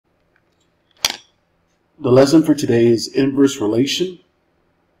The lesson for today is inverse relation.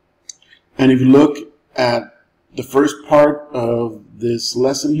 And if you look at the first part of this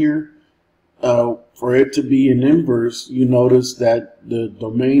lesson here, for it to be an inverse, you notice that the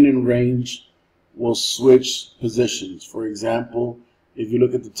domain and range will switch positions. For example, if you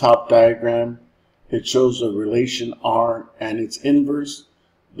look at the top diagram, it shows a relation R and its inverse.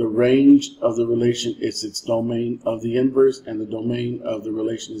 The range of the relation is its domain of the inverse, and the domain of the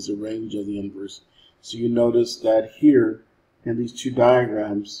relation is the range of the inverse. So you notice that here in these two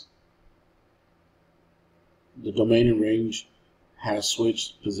diagrams, the domain and range has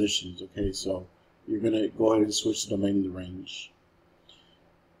switched positions. Okay, so you're going to go ahead and switch the domain and the range.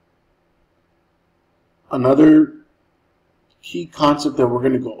 Another key concept that we're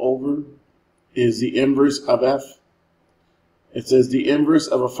going to go over is the inverse of f. It says the inverse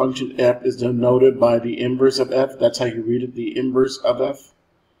of a function f is denoted by the inverse of f. That's how you read it, the inverse of f.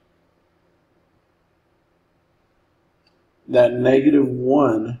 That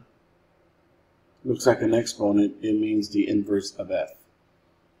 -1 looks like an exponent. It means the inverse of f.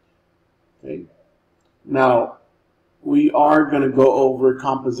 Okay. Now, we are going to go over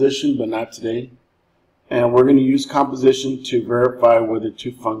composition, but not today. And we're going to use composition to verify whether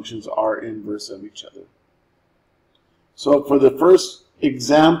two functions are inverse of each other. So for the first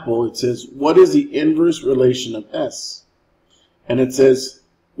example, it says, what is the inverse relation of S? And it says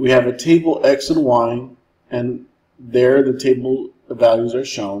we have a table X and Y, and there the table values are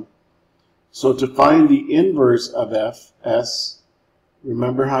shown. So to find the inverse of S,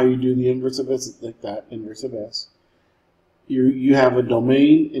 remember how you do the inverse of S? It's like that, inverse of S. You have a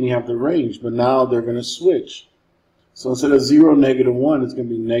domain and you have the range, but now they're going to switch. So instead of 0, -1, it's going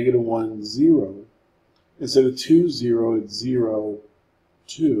to be -1, 0. Instead of 2, 0, it's 0,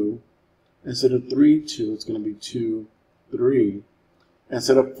 2. Instead of 3, 2, it's going to be 2, 3.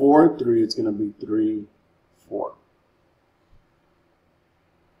 Instead of 4, 3, it's going to be 3, 4.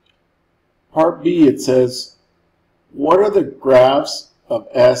 Part B, it says, what are the graphs of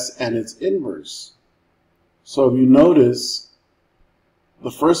S and its inverse? So if you notice,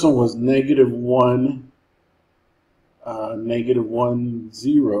 the first one was -1, -1,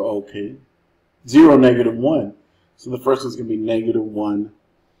 0, okay. 0, -1. So the first one's going to be -1,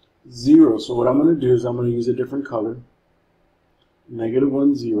 0. So what I'm going to do is I'm going to use a different color.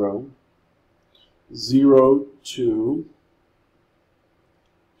 -1, 0, 0, 2,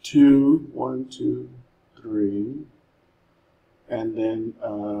 2, 1, 2, 3, and then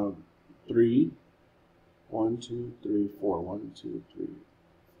 3, 1, 2, 3, 4, 1, 2, 3,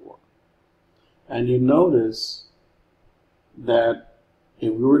 4. And you notice that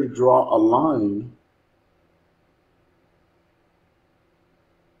if we were to draw a line,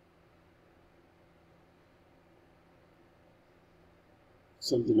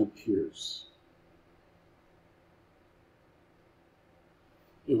 something appears.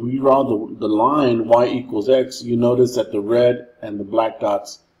 If we draw the line y equals x, you notice that the red and the black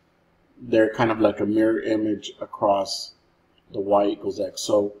dots, they're kind of like a mirror image across the y equals x.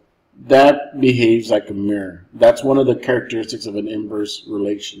 So that behaves like a mirror. That's one of the characteristics of an inverse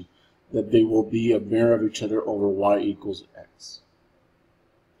relation, that they will be a mirror of each other over y equals x.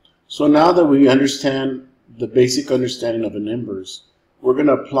 So now that we understand the basic understanding of an inverse, we're going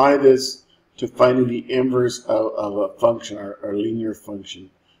to apply this to finding the inverse of a function, or a linear function.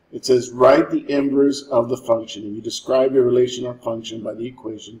 It says write the inverse of the function. If you describe a relation or function by the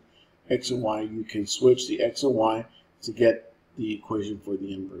equation x and y, you can switch the x and y to get the equation for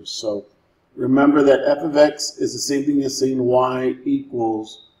the inverse. So remember that f of x is the same thing as saying y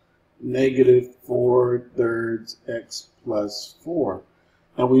equals -4/3 x plus 4.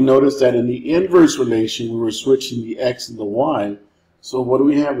 And we notice that in the inverse relation, we were switching the x and the y. So what do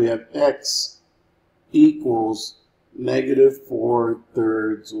we have? We have x equals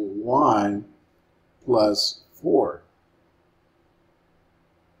 -4/3 y plus 4.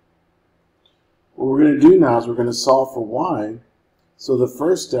 What we're going to do now is we're going to solve for y. So the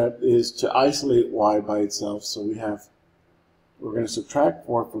first step is to isolate y by itself. So we're going to subtract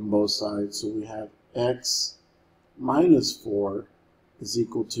 4 from both sides. So we have x minus 4 is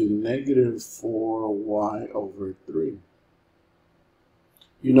equal to -4y over 3.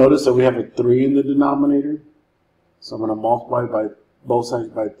 You notice that we have a 3 in the denominator. So I'm going to multiply by both sides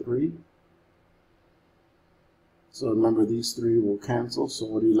by 3. So remember, these 3 will cancel. So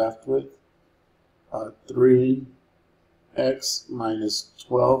what are you left with? 3x minus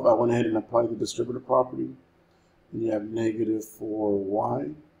 12. I went ahead and applied the distributive property. And you have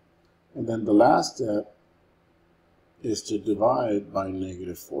 -4y. And then the last step is to divide by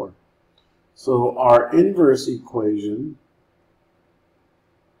 -4. So our inverse equation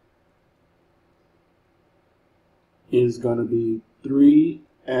is going to be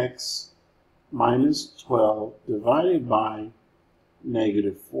 3x minus 12 divided by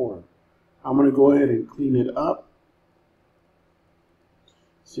negative 4. I'm going to go ahead and clean it up.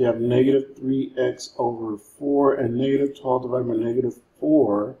 So you have negative 3x over 4, and negative 12 divided by negative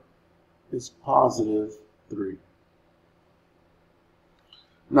 4 is positive 3.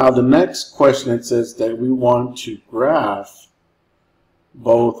 Now the next question, it says that we want to graph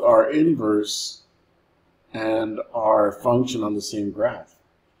both our inverse and our function on the same graph.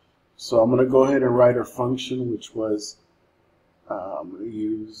 So I'm going to go ahead and write our function, which was, I'm going to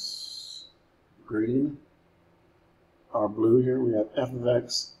use green or blue here. We have f of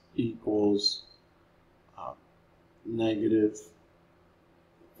x equals negative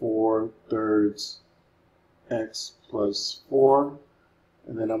 4/3 x plus 4.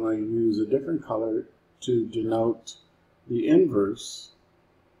 And then I'm going to use a different color to denote the inverse.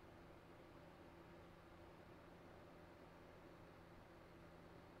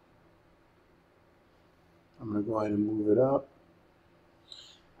 I'm going to go ahead and move it up.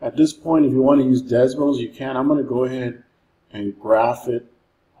 At this point, if you want to use decimals, you can. I'm going to go ahead and graph it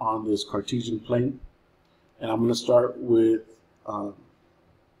on this Cartesian plane. And I'm going to start with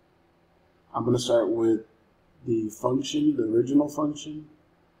the function, the original function.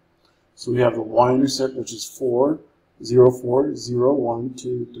 So we have the y-intercept, which is 4, 0, 4, 0, 1,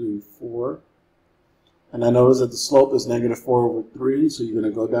 2, 3, 4. And I notice that the slope is negative 4 over 3, so you're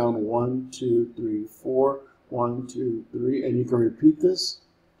going to go down 1, 2, 3, 4, 1, 2, 3, and you can repeat this.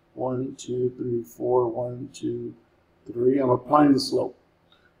 1, 2, 3, 4, 1, 2, 3. I'm applying the slope.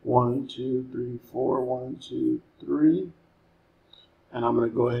 1, 2, 3, 4, 1, 2, 3. And I'm going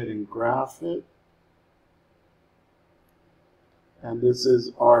to go ahead and graph it. And this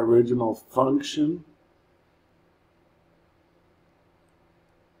is our original function.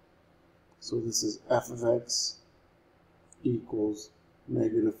 So this is f of x equals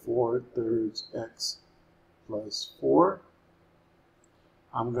negative 4/3 x plus 4.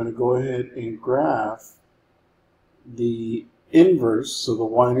 I'm going to go ahead and graph the inverse. So the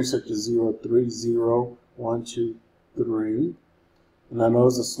y-intercept is 0, 3, 0, 1, 2, 3. And I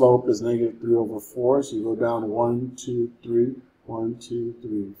notice the slope is negative 3 over 4. So you go down 1, 2, 3, 1, 2,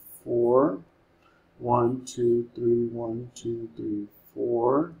 3, 4. 1, 2, 3, 1, 2, 3,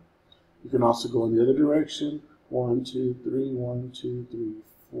 4. You can also go in the other direction. 1, 2, 3, 1, 2, 3,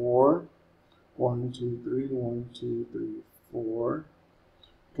 4. 1, 2, 3, 1, 2, 3, 4.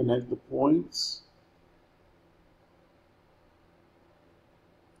 Connect the points.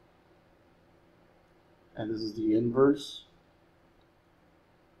 And this is the inverse.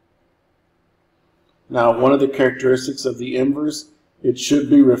 Now, one of the characteristics of the inverse, it should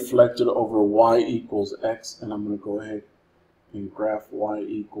be reflected over y equals x. And I'm going to go ahead and graph y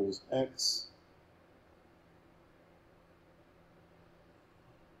equals x.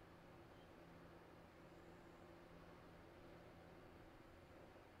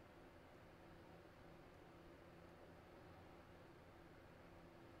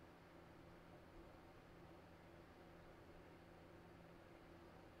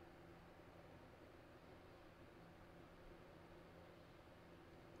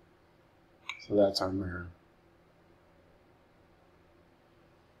 So that's our mirror.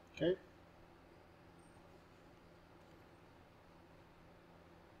 Okay.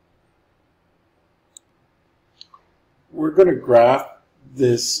 We're going to graph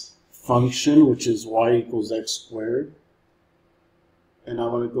this function, which is y equals x squared. And I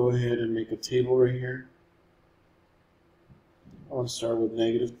want to go ahead and make a table right here. I want to start with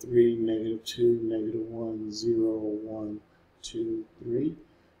negative 3, negative 2, negative 1, 0, 1, 2, 3.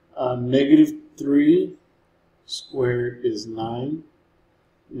 Negative 3 squared is 9.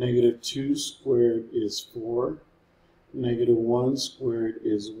 Negative 2 squared is 4. Negative 1 squared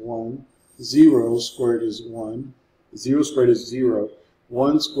is 1. 0 squared is 1. 0 squared is 0.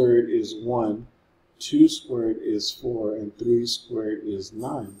 1 squared is 1. 2 squared is 4. And 3 squared is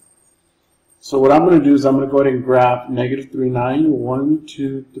 9. So what I'm going to do is I'm going to go ahead and graph negative 3, 9. 1,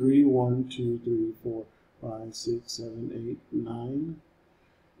 2, 3, 1, 2, 3, 4, 5, 6, 7, 8, 9.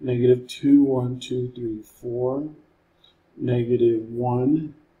 Negative 2, 1, 2, 3, 4. Negative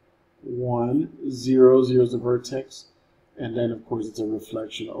 1, 1, 0, 0 is the vertex. And then, of course, it's a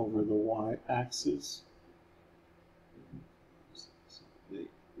reflection over the y-axis.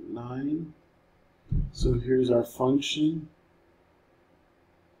 8, 9. So here's our function.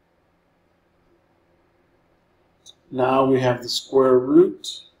 Now we have the square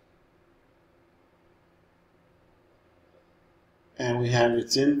root. And we have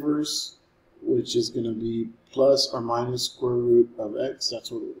its inverse, which is going to be plus or minus square root of x. That's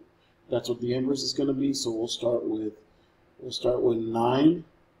what That's what the inverse is going to be. So we'll start with 9,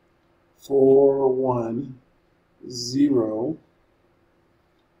 4, 1, 0.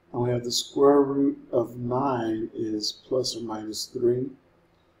 And we have the square root of 9 is plus or minus 3.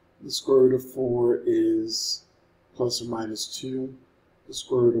 The square root of 4 is plus or minus 2. The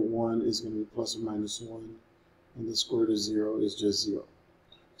square root of 1 is going to be plus or minus 1. And the square root of 0 is just 0.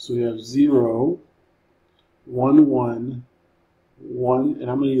 So we have 0, 1, 1, 1, and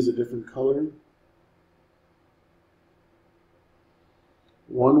I'm going to use a different color.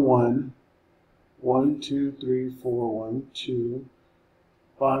 1, 1, 1, 2, 3, 4, 1, 2,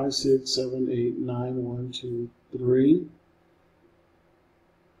 5, 6, 7, 8, 9, 1, 2, 3.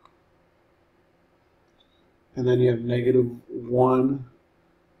 And then you have negative 1,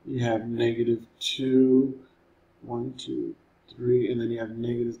 you have negative 2, 1, 2, 3, and then you have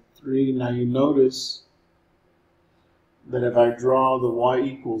negative 3. Now you notice that if I draw the y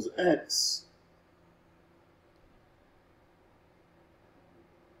equals x,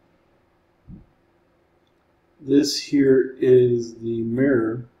 this here is the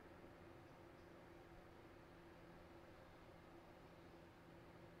mirror.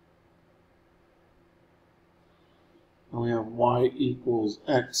 And we have y equals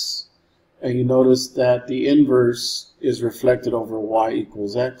x. And you notice that the inverse is reflected over y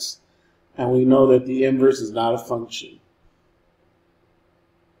equals x. And we know that the inverse is not a function.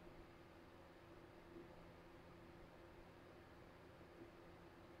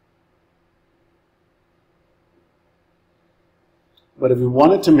 But if we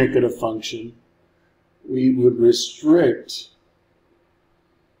wanted to make it a function, we would restrict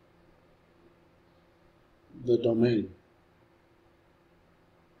the domain.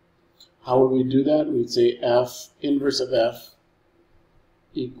 How would we do that? We'd say f inverse of f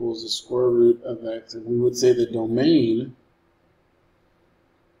equals the square root of x. And we would say the domain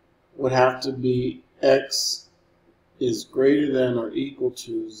would have to be x is greater than or equal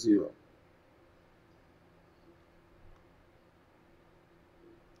to 0.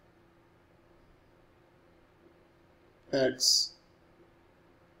 X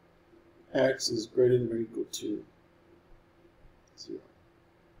is greater than or equal to 0.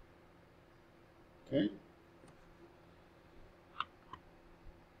 Okay?